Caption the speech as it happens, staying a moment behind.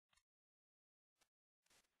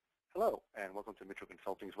Hello, and welcome to Mitchell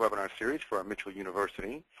Consulting's webinar series for Mitchell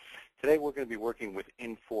University. Today we're going to be working with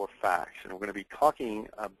Infor Facts, and we're going to be talking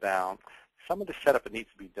about some of the setup that needs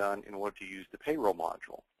to be done in order to use the Payroll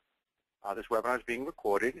module. This webinar is being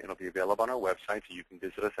recorded, and it'll be available on our website, so you can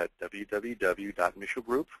visit us at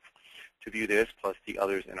www.mitchellgroup to view this, plus the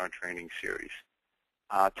others in our training series.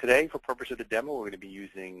 Today, for purpose of the demo, we're going to be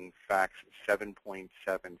using Facts 7.7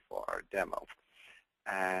 for our demo.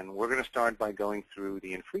 And we're going to start by going through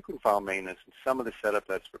the infrequent file maintenance and some of the setup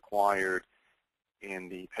that's required in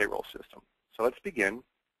the payroll system. So let's begin.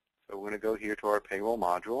 So we're going to go here to our payroll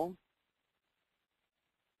module.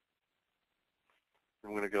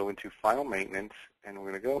 And we're going to go into file maintenance, and we're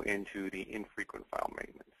going to go into the infrequent file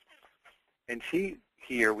maintenance. And see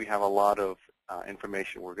here we have a lot of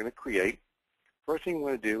information we're going to create. First thing we're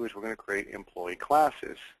going to do is we're going to create employee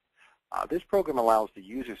classes. This program allows the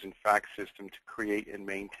users in Facts system to create and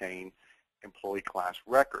maintain employee class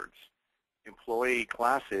records. Employee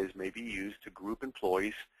classes may be used to group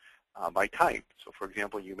employees by type. So for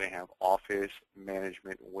example, you may have office,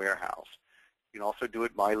 management, warehouse. You can also do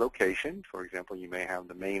it by location. For example, you may have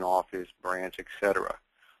the main office, branch, etc.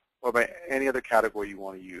 Or by any other category you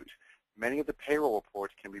want to use. Many of the payroll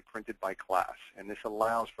reports can be printed by class, and this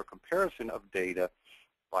allows for comparison of data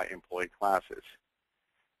by employee classes.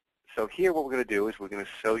 So here what we're going to do is we're going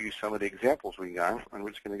to show you some of the examples we got, and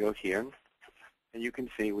we're just going to go here. And you can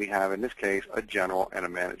see we have, in this case, a general and a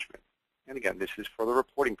management. And again, this is for the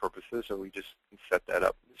reporting purposes, so we just can set that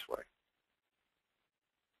up this way.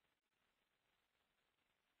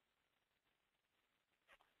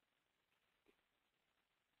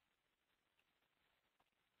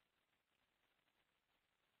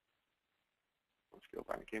 Let's go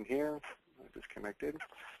back in here. I disconnected.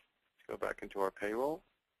 Let's go back into our payroll.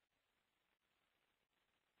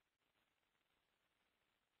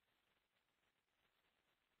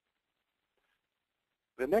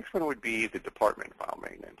 The next one would be the department file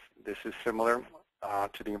maintenance. This is similar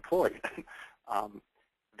to the employee.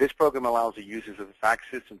 This program allows the users of the Facts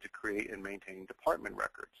system to create and maintain department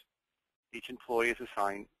records. Each employee is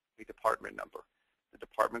assigned a department number. The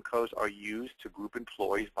department codes are used to group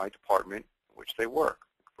employees by department in which they work.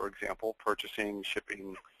 For example, purchasing,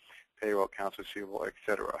 shipping, payroll, accounts receivable,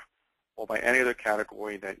 etc., or by any other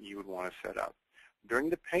category that you would want to set up.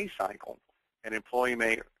 During the pay cycle, an employee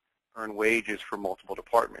may earn wages for multiple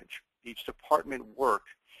departments. Each department worked,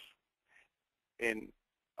 and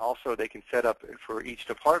also they can set up for each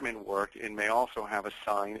department worked and may also have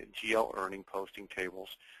assigned GL earning posting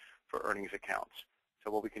tables for earnings accounts.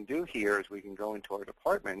 So what we can do here is we can go into our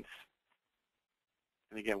departments,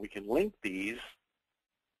 and again we can link these.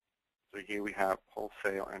 So here we have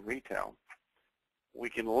wholesale and retail. We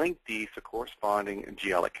can link these to corresponding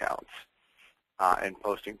GL accounts and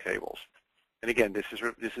posting tables. And again, this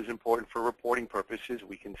is important for reporting purposes.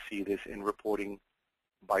 We can see this in reporting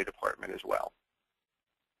by department as well.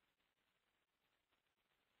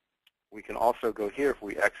 We can also go here if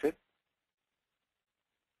we exit.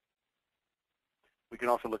 We can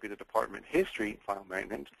also look at the department history file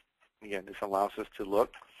maintenance. Again, this allows us to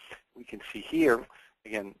look. We can see here,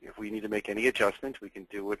 again, if we need to make any adjustments, we can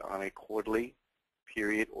do it on a quarterly,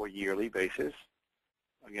 period, or yearly basis.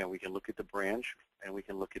 Again, we can look at the branch, and we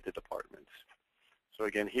can look at the departments. So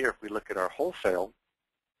again, here, if we look at our wholesale,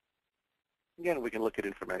 again, we can look at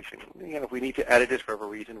information. Again, if we need to edit this for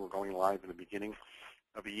whatever reason, we're going live in the beginning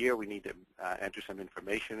of a year, we need to enter some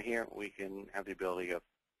information here. We can have the ability of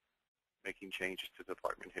making changes to the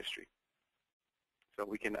department history. So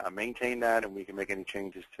we can maintain that, and we can make any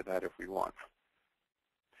changes to that if we want.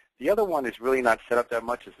 The other one is really not set up that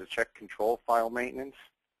much as the check control file maintenance.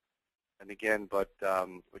 And again, but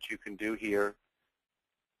what you can do here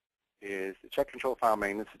is the check control file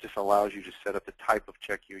maintenance. It just allows you to set up the type of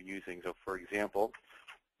check you're using. So for example,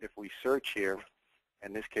 if we search here,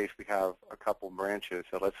 in this case we have a couple branches.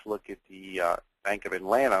 So let's look at the Bank of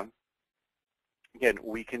Atlanta. Again,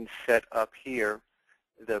 we can set up here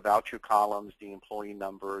the voucher columns, the employee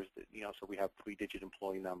numbers, so we have 3-digit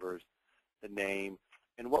employee numbers, the name.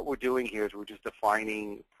 And what we're doing here is we're just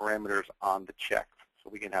defining parameters on the check. So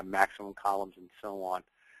we can have maximum columns and so on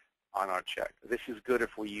our check. This is good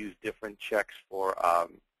if we use different checks for,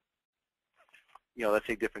 let's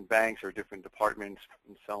say different banks or different departments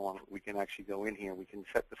and so on. We can actually go in here. We can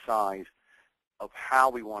set the size of how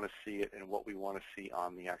we want to see it and what we want to see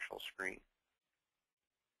on the actual screen.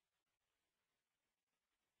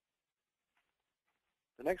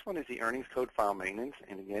 The next one is the earnings code file maintenance.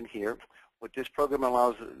 And again here, what this program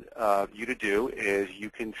allows you to do is you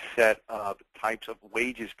can set up types of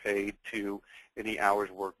wages paid to any hours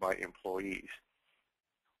worked by employees.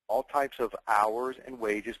 All types of hours and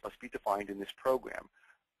wages must be defined in this program.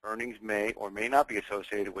 Earnings may or may not be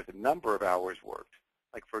associated with the number of hours worked.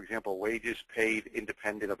 Like, for example, wages paid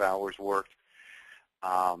independent of hours worked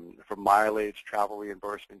for mileage, travel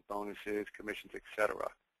reimbursement, bonuses, commissions, etc.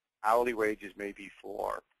 Hourly wages may be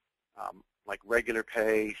for like regular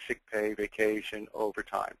pay, sick pay, vacation,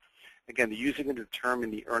 overtime. Again, the user can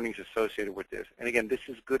determine the earnings associated with this. And again, this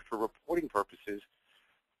is good for reporting purposes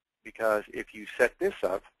because if you set this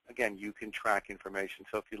up, again, you can track information.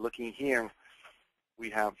 So if you're looking here, we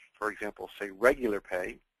have, for example, say regular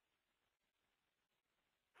pay.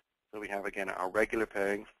 So we have, again, our regular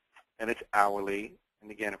pay, and it's hourly.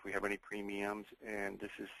 And again, if we have any premiums, and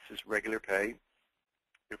this is regular pay.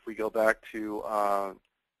 If we go back to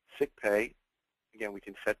sick pay, again, we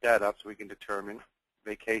can set that up so we can determine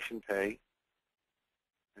vacation pay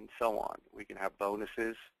and so on. We can have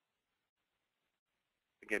bonuses.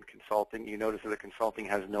 Again, consulting. You notice that the consulting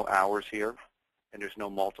has no hours here, and there's no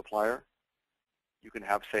multiplier. You can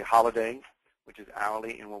have, say, holiday, which is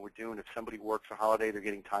hourly, and what we're doing, if somebody works a holiday, they're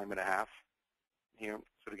getting time and a half here.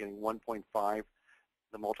 So they're getting 1.5,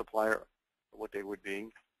 the multiplier of what they would be.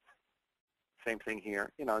 Same thing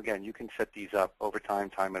here. You know, again, you can set these up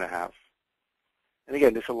overtime, time and a half. And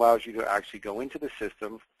again, this allows you to actually go into the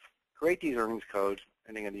system, create these earnings codes,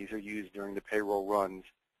 and again, these are used during the payroll runs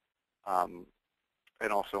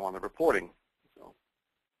and also on the reporting. So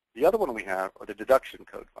the other one we have are the deduction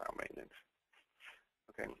code file maintenance.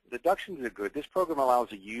 Okay, deductions are good. This program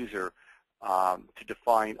allows a user to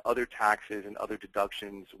define other taxes and other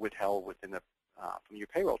deductions withheld within the, from your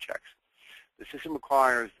payroll checks. The system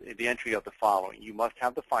requires the entry of the following. You must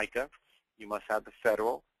have the FICA, you must have the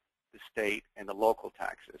federal, the state, and the local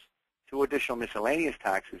taxes. 2 additional miscellaneous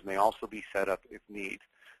taxes may also be set up if need.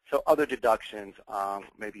 So other deductions,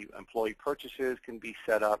 maybe employee purchases can be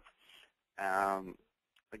set up.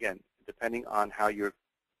 Again, depending on how you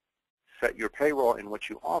set your payroll and what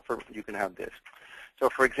you offer, you can have this. So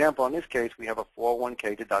for example, in this case, we have a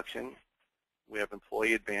 401k deduction. We have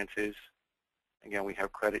employee advances. Again, we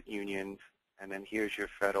have credit unions. And then here's your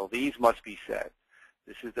federal. These must be set.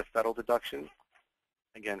 This is the federal deduction,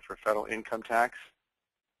 again, for federal income tax.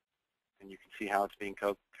 And you can see how it's being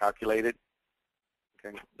calculated.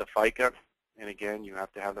 Okay, the FICA, and again, you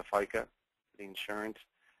have to have the FICA, the insurance.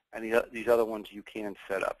 And these other ones you can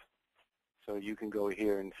set up. So you can go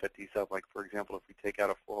here and set these up. Like, for example, if we take out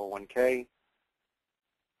a 401k,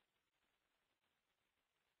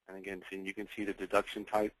 and again, so you can see the deduction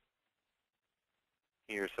type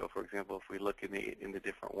here. So, for example, if we look in the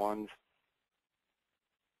different ones,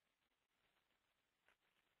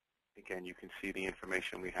 again, you can see the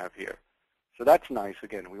information we have here. So that's nice.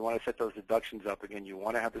 Again, we want to set those deductions up. Again, you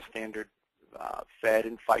want to have the standard Fed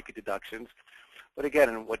and FICA deductions. But again,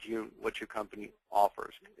 in what your company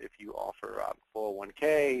offers. If you offer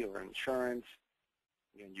 401k or insurance,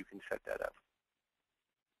 again, you can set that up.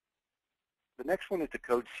 The next one is the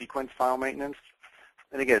code sequence file maintenance.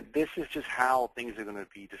 And again, this is just how things are going to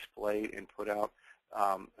be displayed and put out.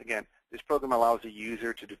 Again, this program allows the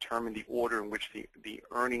user to determine the order in which the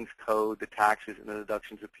earnings code, the taxes, and the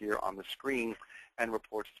deductions appear on the screen and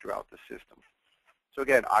reports throughout the system. So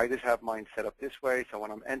again, I just have mine set up this way. So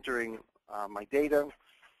when I'm entering my data,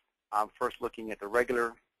 I'm first looking at the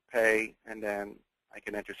regular pay, and then I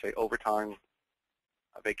can enter, say, overtime,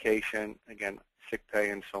 vacation, again, sick pay,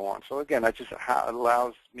 and so on. So again, that just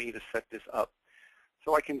allows me to set this up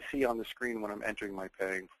so I can see on the screen when I'm entering my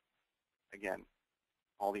pay, again,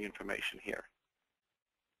 all the information here.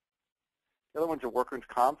 The other one's a workers'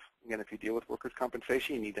 comp. Again, if you deal with workers'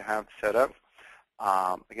 compensation, you need to have set up.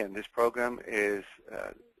 Again, this program is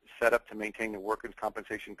set up to maintain the workers'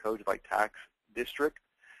 compensation codes by tax district.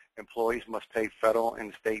 Employees must pay federal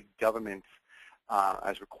and state governments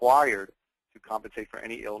as required to compensate for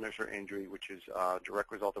any illness or injury, which is a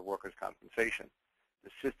direct result of workers' compensation.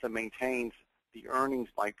 The system maintains the earnings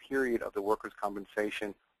by period of the workers'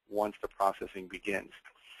 compensation once the processing begins.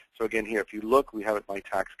 So again, here, if you look, we have it by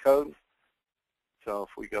tax code. So if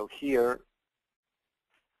we go here,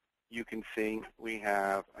 you can see we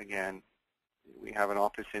have, again, we have an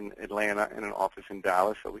office in Atlanta and an office in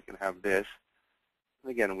Dallas, so we can have this.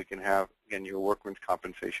 And again, we can have, again, your workman's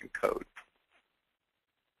compensation code.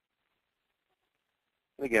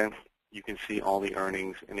 And again, you can see all the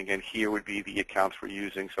earnings. And again, here would be the accounts we're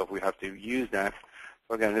using. So if we have to use that,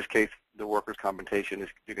 so again, in this case, the workers' compensation is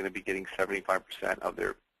you're going to be getting 75% of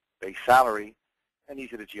their base salary, and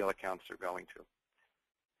these are the GL accounts they're going to.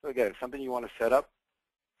 So again, something you want to set up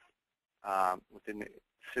within the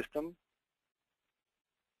system.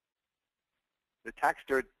 The tax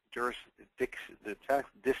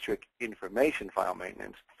district information file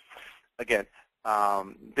maintenance. Again,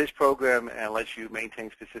 this program lets you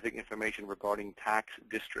maintain specific information regarding tax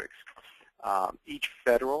districts. Each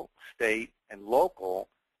federal, state, and local,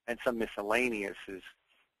 and some miscellaneous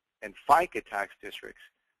and FICA tax districts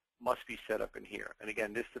must be set up in here. And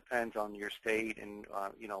again, this depends on your state and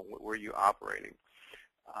where you're operating.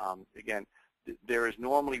 Again, there is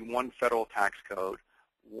normally one federal tax code,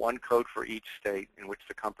 one code for each state in which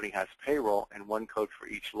the company has payroll, and one code for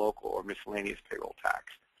each local or miscellaneous payroll tax.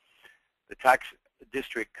 The tax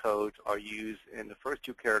district codes are used in the first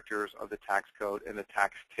two characters of the tax code and the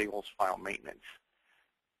tax tables file maintenance.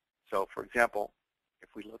 So for example, if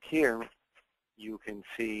we look here, you can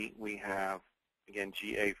see we have, again,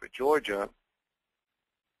 GA for Georgia,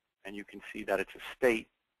 and you can see that it's a state.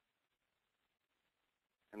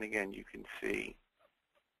 And again, you can see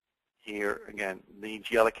here, again, the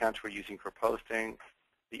GL accounts we're using for posting,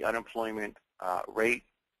 the unemployment rate,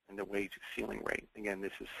 and the wage ceiling rate. Again,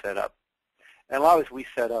 this is set up. And a lot of this we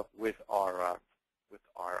set up with our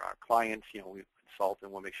clients. We consult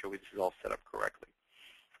and we'll make sure this is all set up correctly.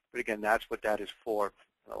 But again, that's what that is for.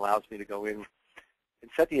 It allows me to go in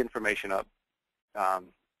and set the information up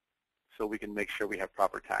so we can make sure we have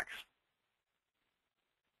proper tax.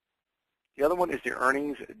 The other one is the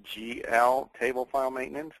earnings GL table file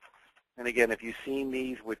maintenance. And again, if you've seen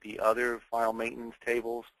these with the other file maintenance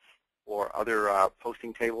tables or other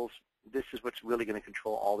posting tables, this is what's really going to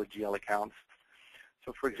control all the GL accounts.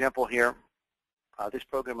 So for example here, this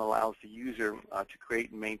program allows the user to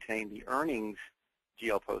create and maintain the earnings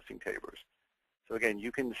GL posting tables. So again,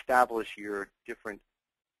 you can establish your different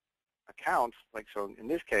accounts, like so in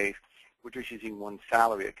this case, we're just using one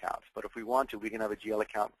salary account. But if we want to, we can have a GL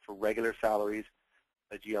account for regular salaries,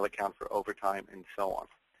 a GL account for overtime, and so on.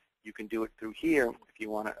 You can do it through here if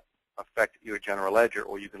you want to affect your general ledger,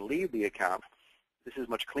 or you can leave the account. This is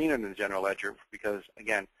much cleaner than the general ledger because,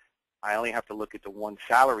 again, I only have to look at the one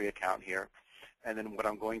salary account here. And then what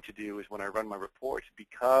I'm going to do is when I run my reports,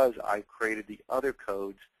 because I've created the other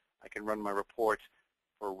codes, I can run my reports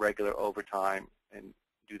for regular overtime and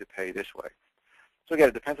do the pay this way. So again,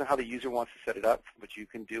 it depends on how the user wants to set it up, but you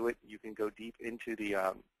can do it. You can go deep into the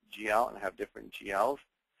GL and have different GLs.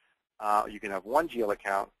 You can have one GL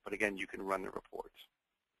account, but again, you can run the reports.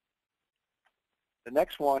 The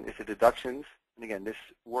next one is the deductions. And again, this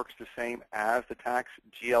works the same as the tax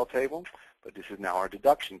GL table, but this is now our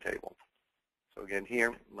deduction table. So again,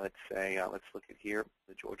 here, let's say, let's look at here,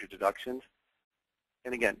 the Georgia deductions.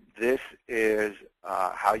 And again, this is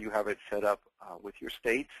how you have it set up with your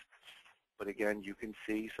states. But again, you can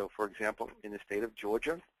see, so for example, in the state of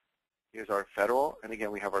Georgia, here's our federal, and again,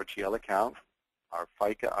 we have our GL account, our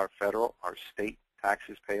FICA, our federal, our state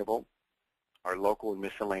taxes payable, our local and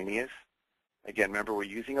miscellaneous. Again, remember, we're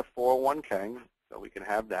using a 401k, so we can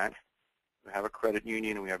have that. We have a credit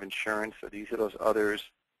union, and we have insurance, so these are those others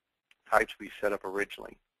types we set up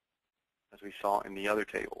originally, as we saw in the other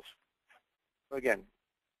tables. So again,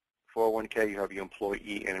 401k, you have your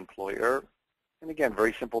employee and employer. And again,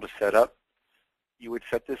 very simple to set up. You would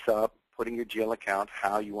set this up, putting your GL account,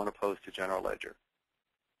 how you want to post to general ledger.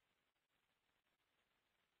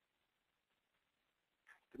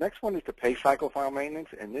 The next one is the pay cycle file maintenance,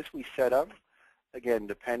 and this we set up, again,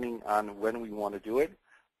 depending on when we want to do it.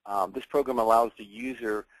 This program allows the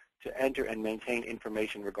user to enter and maintain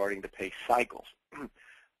information regarding the pay cycles.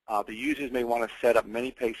 The users may want to set up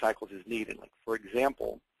many pay cycles as needed. Like, for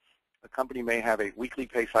example, a company may have a weekly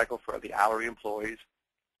pay cycle for the hourly employees,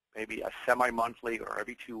 maybe a semi-monthly or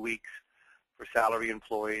every 2 weeks for salary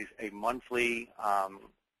employees, a monthly,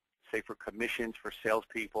 say for commissions for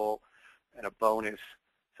salespeople, and a bonus.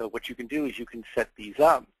 So what you can do is you can set these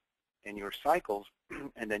up in your cycles,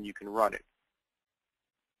 and then you can run it.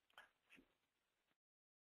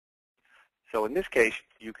 So in this case,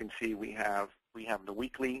 you can see we have the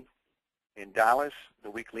weekly in Dallas,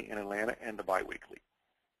 the weekly in Atlanta, and the biweekly.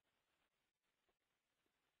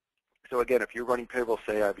 So again, if you're running payroll,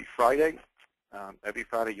 say every Friday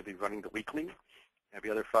you'll be running the weekly. Every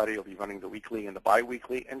other Friday you'll be running the weekly and the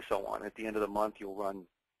biweekly, and so on. At the end of the month, you'll run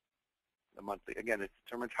the monthly. Again, it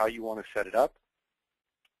determines how you want to set it up,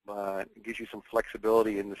 but it gives you some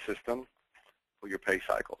flexibility in the system for your pay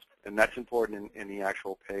cycles. And that's important in the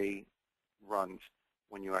actual pay runs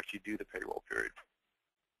when you actually do the payroll period.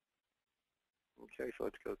 Okay, so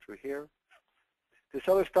let's go through here. This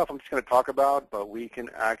other stuff I'm just going to talk about, but we can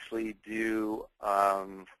actually do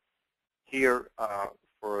here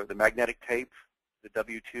for the magnetic tape, the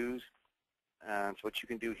W-2s. And so what you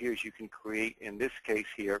can do here is you can create, in this case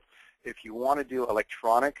here, if you want to do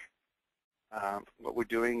electronic, what we're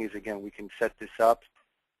doing is, again, we can set this up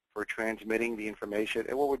for transmitting the information.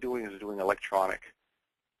 And what we're doing is doing electronic.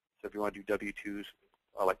 So if you want to do W-2s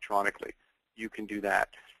electronically, you can do that.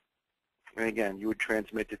 And again, you would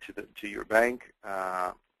transmit it to your bank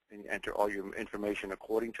and enter all your information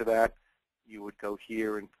according to that. You would go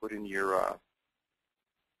here and put in your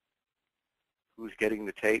who's getting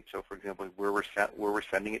the tape. So for example, where we're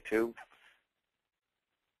sending it to,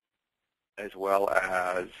 as well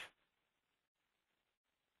as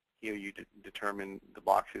here you determine the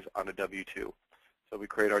boxes on a W-2. So we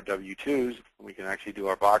create our W-2s, and we can actually do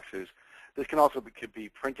our boxes. This can also could be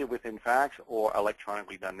printed within fax or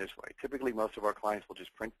electronically done this way. Typically, most of our clients will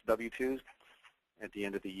just print W-2s at the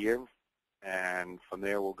end of the year, and from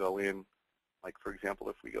there we'll go in, like for example,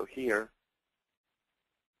 if we go here,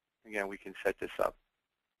 again, we can set this up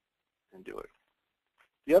and do it.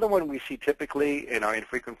 The other one we see typically in our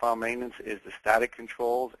infrequent file maintenance is the static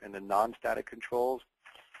controls and the non-static controls.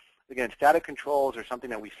 Again, static controls are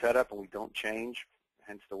something that we set up and we don't change,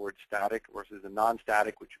 hence the word static, versus the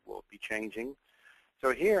non-static, which will be changing.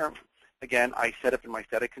 So here, again, I set up in my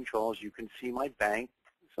static controls. You can see my bank.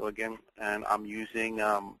 So again, and I'm using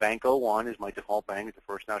Bank 01 as my default bank at the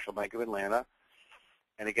First National Bank of Atlanta.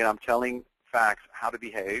 And again, I'm telling fax how to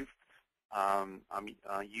behave.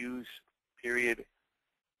 Use period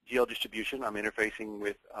GL distribution. I'm interfacing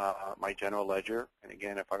with my general ledger. And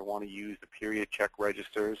again, if I want to use the period check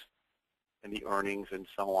registers and the earnings and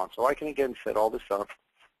so on. So I can again set all this up.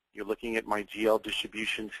 You're looking at my GL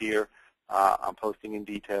distributions here. I'm posting in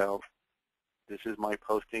detail. This is my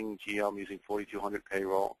posting GL. I'm using 4200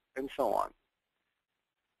 payroll and so on.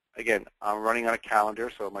 Again, I'm running on a calendar,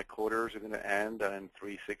 so my quarters are going to end in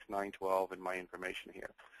 3, 6, 9, 12 in my information here.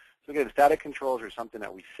 So again, static controls are something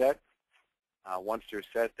that we set. Once they're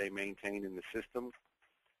set, they maintain in the system.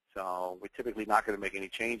 So we're typically not going to make any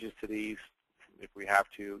changes to these if we have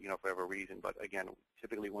to, for whatever reason. But again,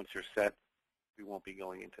 typically once they're set, we won't be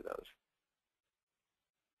going into those.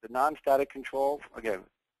 The non-static control, again,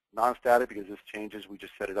 non-static because this changes. We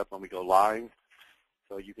just set it up when we go live.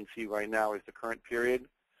 So you can see right now is the current period.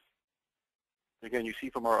 Again, you see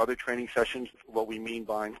from our other training sessions what we mean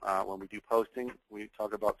by when we do posting. We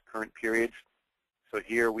talk about the current periods. So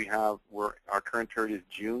here we have our current period is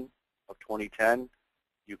June of 2010.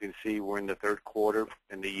 You can see we're in the third quarter,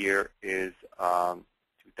 and the year is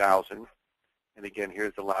 2000. And again,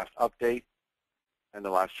 here's the last update and the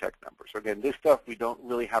last check number. So again, this stuff we don't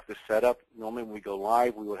really have to set up. Normally when we go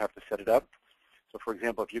live, we would have to set it up. So for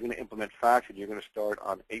example, if you're going to implement fax and you're going to start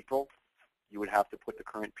on April, you would have to put the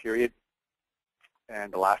current period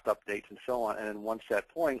and the last updates and so on. And then once that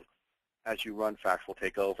point, as you run, fax will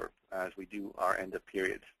take over as we do our end of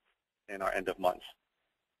periods and our end of months.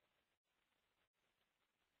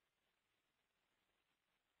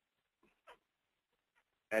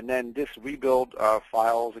 And then this rebuild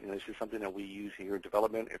files, this is something that we use here in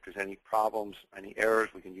development. If there's any problems, any errors,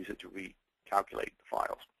 we can use it to recalculate the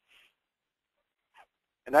files.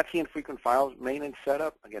 And that's the infrequent file maintenance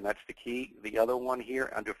setup. Again, that's the key. The other one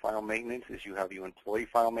here under file maintenance is you have your employee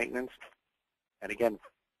file maintenance. And again,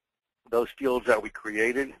 those fields that we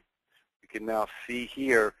created, you can now see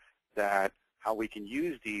here that how we can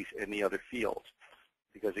use these in the other fields.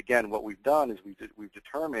 Because again, what we've done is we've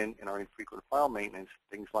determined in our infrequent file maintenance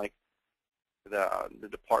things like the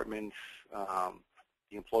departments,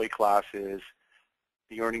 the employee classes,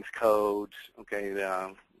 the earnings codes, okay,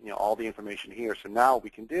 all the information here. So now what we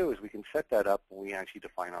can do is we can set that up when we actually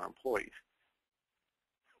define our employees.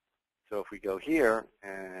 So if we go here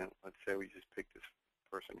and let's say we just pick this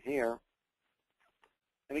person here,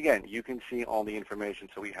 and again, you can see all the information.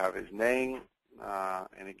 So we have his name,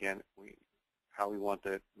 and again, how we want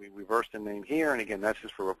that. We reverse the name here, and again, that's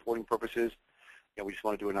just for reporting purposes. We just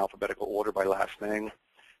want to do an alphabetical order by last name.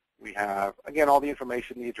 We have, again, all the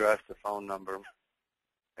information, the address, the phone number,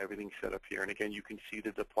 everything set up here. And again, you can see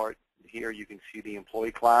the department here. You can see the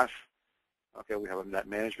employee class. Okay, we have that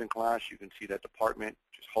management class. You can see that department,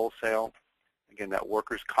 which is wholesale. Again, that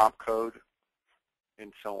workers' comp code,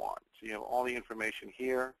 and so on. So you have all the information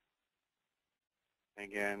here.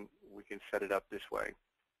 Again, we can set it up this way.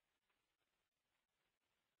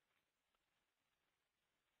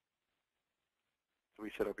 We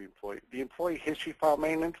set up the employee history file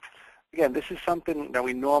maintenance. Again, this is something that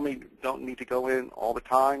we normally don't need to go in all the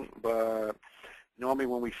time, but normally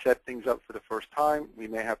when we set things up for the first time, we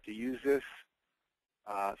may have to use this.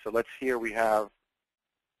 So let's here we have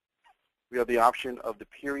the option of the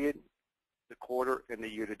period, the quarter, and the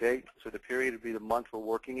year to date. So the period would be the month we're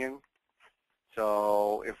working in.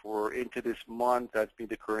 So if we're into this month, that'd be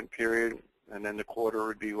the current period, and then the quarter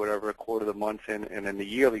would be whatever quarter the month's in, and then the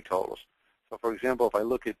yearly totals. So for example, if I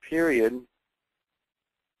look at period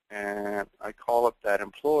and I call up that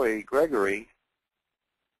employee, Gregory,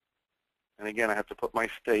 And again, I have to put my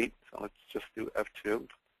state, so let's just do F2.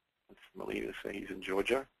 Let's say he's in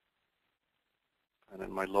Georgia. And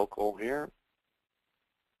then my local here.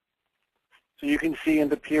 So you can see in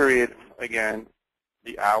the period, again,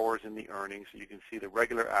 the hours and the earnings. So you can see the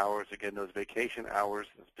regular hours, again, those vacation hours,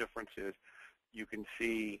 those differences. You can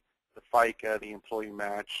see the FICA, the employee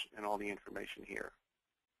match, and all the information here.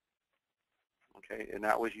 Okay, and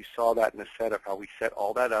that was, you saw that in the setup, how we set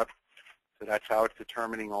all that up. So that's how it's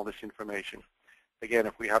determining all this information. Again,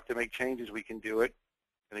 if we have to make changes, we can do it.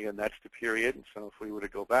 And again, that's the period. And so if we were to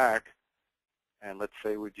go back, and let's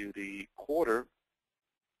say we do the quarter,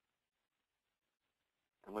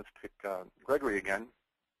 and let's pick Gregory again.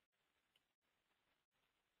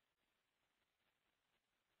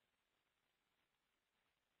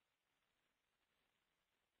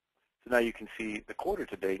 So now you can see the quarter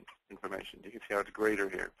to date information. You can see how it's greater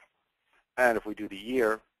here. And if we do the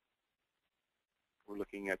year, we're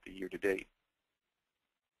looking at the year to date.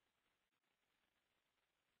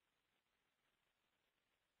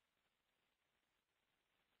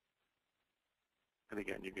 And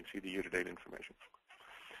again, you can see the year to date information.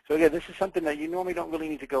 So again, this is something that you normally don't really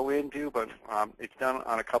need to go into, but it's done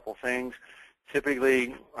on a couple things.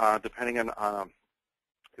 Typically, depending on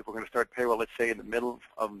if we're going to start payroll, let's say in the middle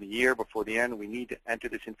of the year before the end, we need to enter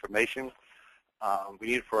this information. We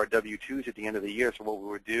need it for our W-2s at the end of the year. So what we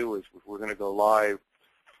would do is if we're going to go live,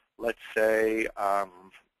 let's say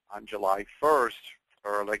on July 1st,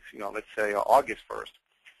 or let's say August 1st.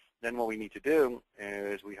 Then what we need to do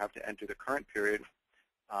is we have to enter the current period.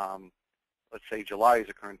 Let's say July is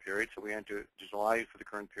the current period, so we enter July for the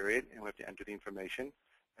current period, and we have to enter the information,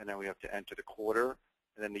 and then we have to enter the quarter,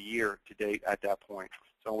 and then the year to date at that point.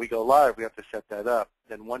 So when we go live, we have to set that up.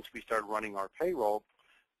 Then once we start running our payroll,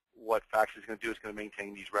 what Fax is going to do is going to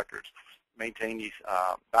maintain these records, maintain these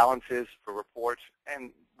balances for reports,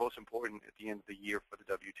 and most important, at the end of the year for the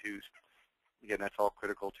W-2s. Again, that's all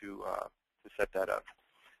critical to set that up.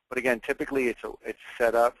 But again, typically it's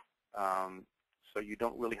set up so you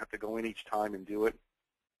don't really have to go in each time and do it.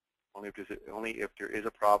 Only if there is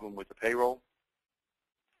a problem with the payroll,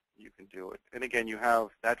 you can do it. And again,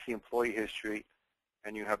 that's the employee history,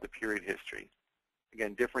 and you have the period history.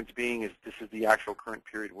 Again, difference being is this is the actual current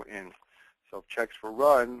period we're in. So if checks were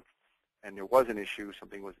run and there was an issue,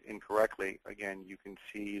 something was incorrectly, again, you can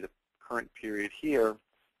see the current period here.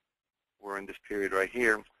 We're in this period right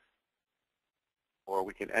here. Or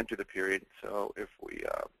we can enter the period. So if we,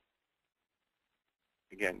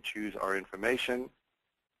 again, choose our information,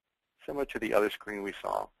 similar to the other screen we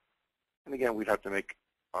saw. And again, we'd have to make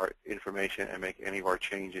our information and make any of our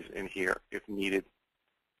changes in here if needed.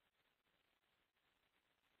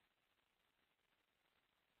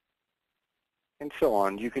 And so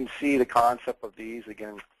on. You can see the concept of these.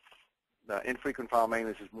 Again, the infrequent file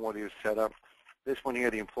maintenance is more to your setup. This one here,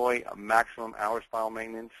 the employee maximum hours file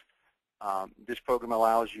maintenance. This program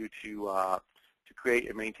allows you to create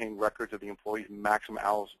and maintain records of the employee's maximum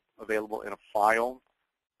hours available in a file.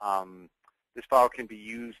 This file can be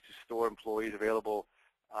used to store employees available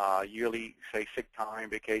yearly, say sick time,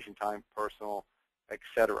 vacation time, personal,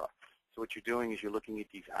 etc. So what you're doing is you're looking at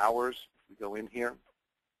these hours. We go in here.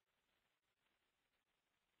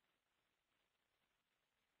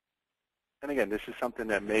 And again, this is something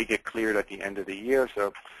that may get cleared at the end of the year.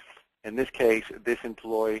 So in this case, this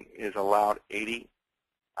employee is allowed 80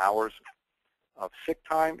 hours of sick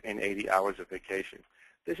time and 80 hours of vacation.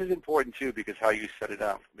 This is important too because how you set it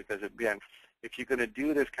up. Because again, if you're going to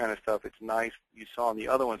do this kind of stuff, it's nice. You saw in the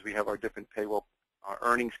other ones we have our different payroll, our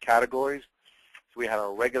earnings categories. So we had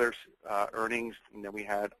our regular earnings, and then we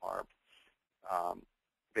had our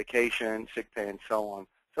vacation, sick pay, and so on.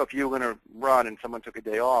 So if you were going to run and someone took a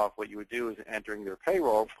day off, what you would do is entering their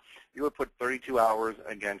payroll, you would put 32 hours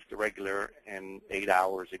against the regular and 8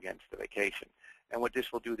 hours against the vacation. And what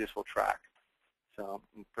this will do, this will track. So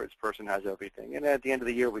this person has everything. And at the end of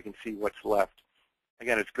the year, we can see what's left.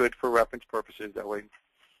 Again, it's good for reference purposes. That way,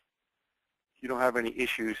 you don't have any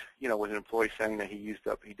issues, with an employee saying that he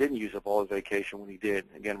didn't use up all his vacation when he did.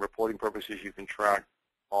 Again, reporting purposes, you can track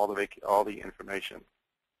all the information.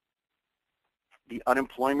 The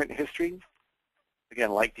unemployment history,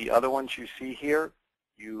 again, like the other ones you see here,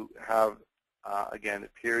 you have, again, the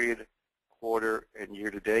period, quarter, and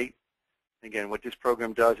year to date. Again, what this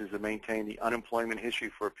program does is to maintain the unemployment history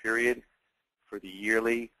for a period, for the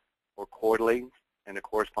yearly or quarterly, and the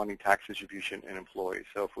corresponding tax distribution and employees.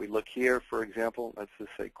 So if we look here, for example, let's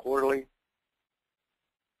just say quarterly.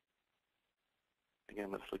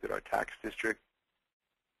 Again, let's look at our tax district.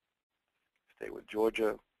 Stay with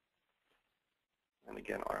Georgia. And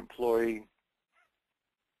again, our employee.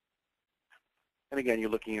 And again, you're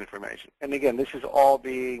looking at information. And again, this is all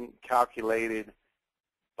being calculated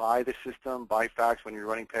by the system, by fax when you're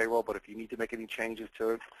running payroll, but if you need to make any changes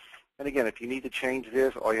to it, and again, if you need to change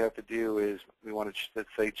this, all you have to do is, we want to, let's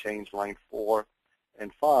say, change line 4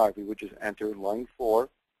 and 5. We would just enter line 4.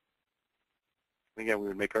 And again, we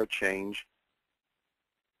would make our change,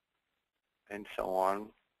 and so on,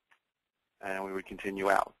 and we would continue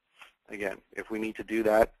out. Again, if we need to do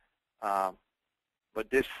that, but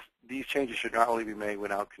these changes should not only be made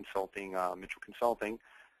without consulting Mitchell Consulting,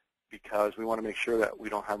 because we want to make sure that we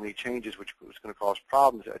don't have any changes which is going to cause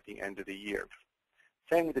problems at the end of the year.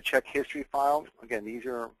 Same with the check history file. Again, these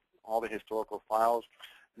are all the historical files.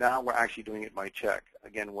 Now we're actually doing it by check.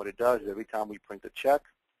 Again, what it does is every time we print a check,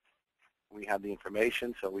 we have the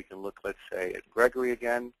information, so we can look, let's say, at Gregory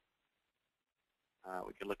again.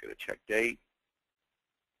 We can look at a check date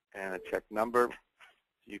and a check number.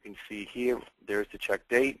 You can see here, there's the check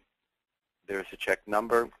date, there's the check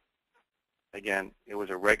number. Again, it was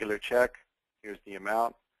a regular check. Here's the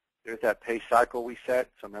amount. There's that pay cycle we set.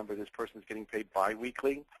 So remember, this person is getting paid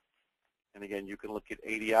biweekly. And again, you can look at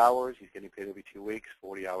 80 hours. He's getting paid every 2 weeks,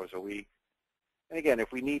 40 hours a week. And again,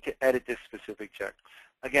 if we need to edit this specific check,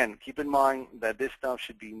 again, keep in mind that this stuff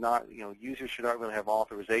should be not, users should not really have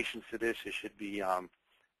authorizations to this. It should be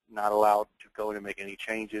not allowed to go in and make any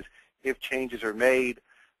changes. If changes are made,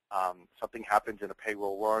 something happens in a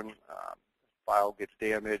payroll run, file gets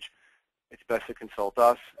damaged, it's best to consult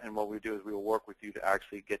us, and what we do is we will work with you to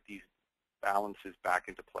actually get these balances back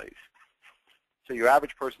into place. So your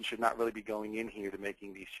average person should not really be going in here to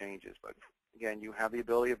making these changes, but again, you have the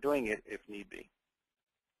ability of doing it if need be.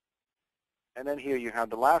 And then here you have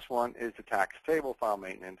the last one is the tax table file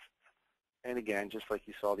maintenance. And again, just like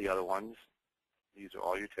you saw the other ones, these are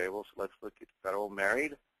all your tables. Let's look at federal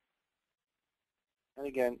married. And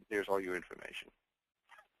again, there's all your information.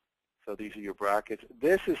 So these are your brackets.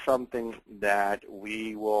 This is something that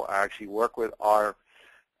we will actually work with our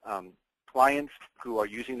clients who are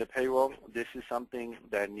using the payroll. This is something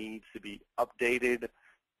that needs to be updated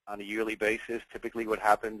on a yearly basis. Typically what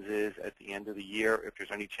happens is at the end of the year, if there's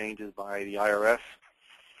any changes by the IRS,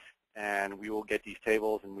 and we will get these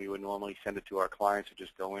tables and we would normally send it to our clients to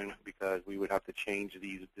just go in, because we would have to change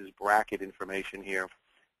this bracket information here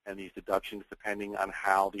and these deductions depending on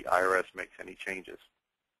how the IRS makes any changes.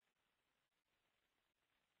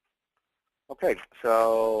 Okay,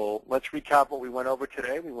 so let's recap what we went over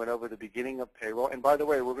today. We went over the beginning of payroll. And by the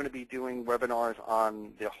way, we're going to be doing webinars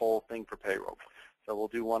on the whole thing for payroll. So we'll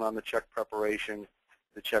do one on the check preparation,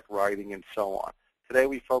 the check writing, and so on. Today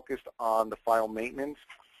we focused on the file maintenance.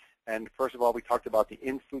 And first of all, we talked about the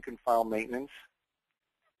infrequent file maintenance.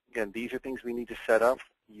 Again, these are things we need to set up.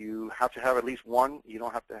 You have to have at least one. You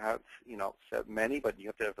don't have to have, set many, but you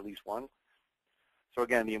have to have at least one. So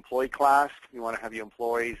again, the employee class, you want to have your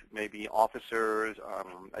employees, maybe officers,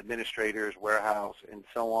 administrators, warehouse, and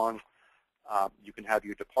so on. You can have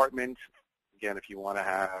your department. Again, if you want to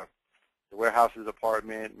have the warehouse as a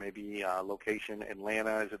department, maybe location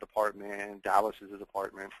Atlanta as a department, Dallas as a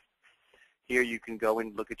department. Here you can go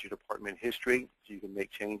and look at your department history, so you can make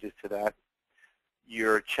changes to that.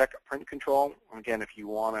 Your check print control, again, if you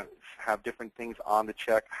want to have different things on the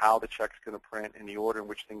check, how the check's going to print, and the order in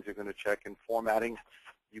which things are going to check, and formatting,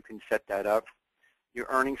 you can set that up. Your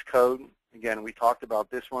earnings code, again, we talked about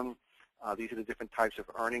this one. These are the different types of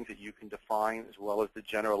earnings that you can define, as well as the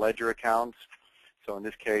general ledger accounts. So in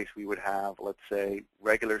this case, we would have, let's say,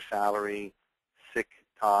 regular salary, sick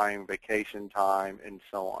time, vacation time, and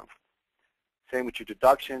so on. Same with your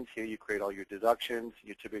deductions. Here you create all your deductions.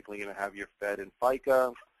 You're typically going to have your Fed and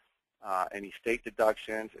FICA, any state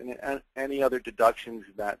deductions, and any other deductions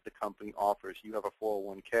that the company offers. You have a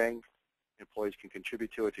 401k. Employees can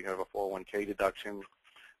contribute to it. You can have a 401k deduction.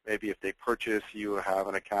 Maybe if they purchase, you have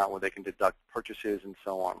an account where they can deduct purchases and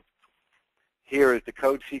so on. Here is the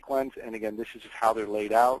code sequence, and again, this is just how they're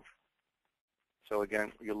laid out. So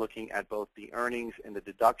again, you're looking at both the earnings and the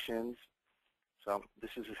deductions. So this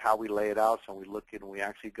is just how we lay it out. So we look at and we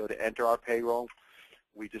actually go to enter our payroll.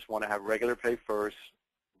 We just want to have regular pay first,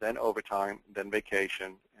 then overtime, then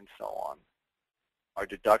vacation, and so on. Our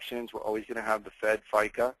deductions, we're always going to have the Fed,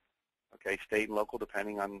 FICA, okay, state and local,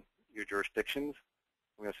 depending on your jurisdictions.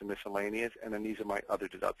 We have some miscellaneous, and then these are my other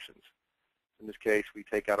deductions. In this case, we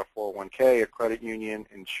take out a 401k, a credit union,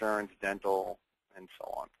 insurance, dental, and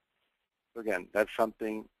so on. So again, that's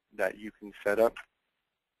something that you can set up.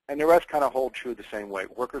 And the rest kind of hold true the same way.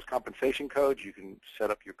 Workers' compensation codes, you can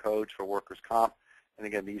set up your codes for workers' comp. And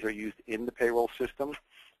again, these are used in the payroll system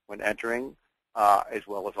when entering, as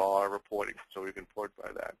well as all our reporting. So we can report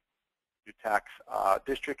by that. Your tax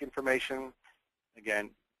district information, again,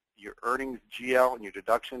 your earnings GL and your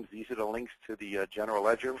deductions. These are the links to the general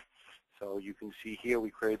ledger. So you can see here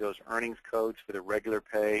we create those earnings codes for the regular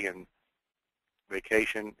pay and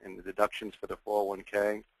vacation and the deductions for the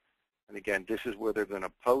 401k. And again, this is where they're going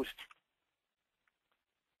to post.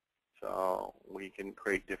 So we can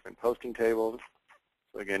create different posting tables.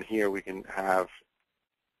 So again, here we can have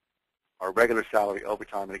our regular salary,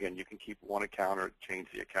 overtime, and again, you can keep one account or change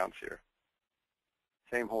the accounts here.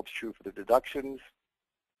 Same holds true for the deductions.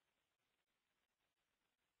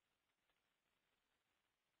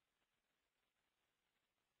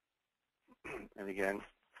 And again,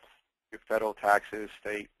 your federal taxes,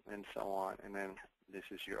 state, and so on. And then this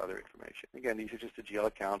is your other information. Again, these are just the GL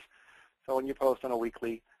accounts. So when you post on a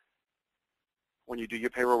weekly, when you do your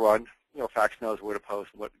payroll run, Fax knows where to post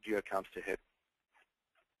and what GL accounts to hit.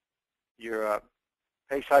 Your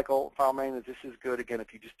pay cycle file maintenance, this is good. Again,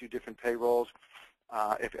 if you just do different payrolls,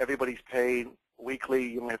 if everybody's paid weekly,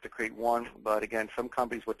 you only have to create one. But again, some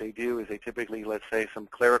companies, what they do is they typically, let's say, some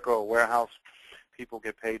clerical or warehouse people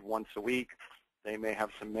get paid once a week. They may have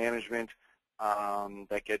some management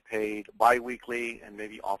that get paid biweekly, and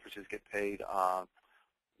maybe officers get paid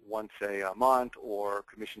once a month, or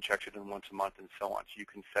commission checks are done once a month, and so on. So you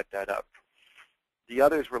can set that up. The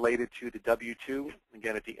other is related to the W-2.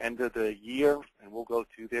 Again, at the end of the year, and we'll go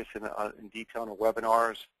through this in detail in our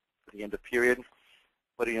webinars for the end of period,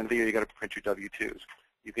 but at the end of the year, you got to print your W-2s.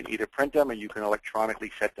 You can either print them or you can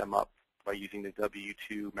electronically set them up by using the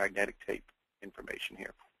W-2 magnetic tape information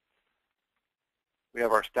here. We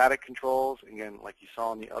have our static controls. Again, like you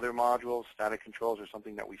saw in the other modules, static controls are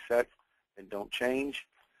something that we set and don't change.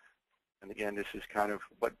 And again, this is kind of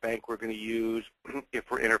what bank we're going to use,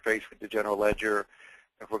 if we're interfaced with the general ledger,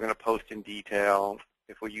 if we're going to post in detail,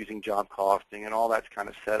 if we're using job costing, and all that's kind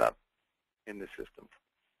of set up in the system.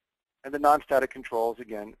 And the non-static controls,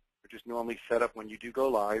 again, are just normally set up when you do go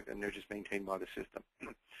live, and they're just maintained by the system.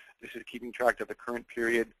 This is keeping track of the current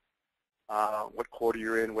period, what quarter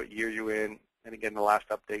you're in, what year you're in, and again, the last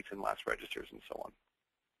updates and last registers and so on.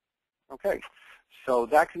 Okay, so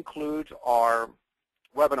that concludes our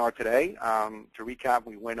webinar today. To recap,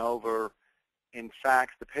 we went over, in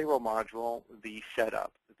fact, the payroll module, the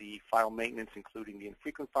setup, the file maintenance, including the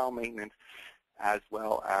infrequent file maintenance, as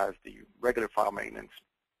well as the regular file maintenance,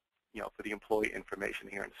 for the employee information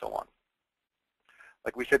here and so on.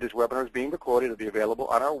 Like we said, this webinar is being recorded. It'll be available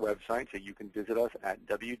on our website, so you can visit us at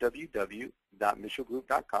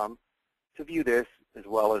www.mitchellgroup.com to view this as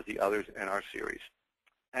well as the others in our series.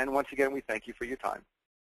 And once again, we thank you for your time.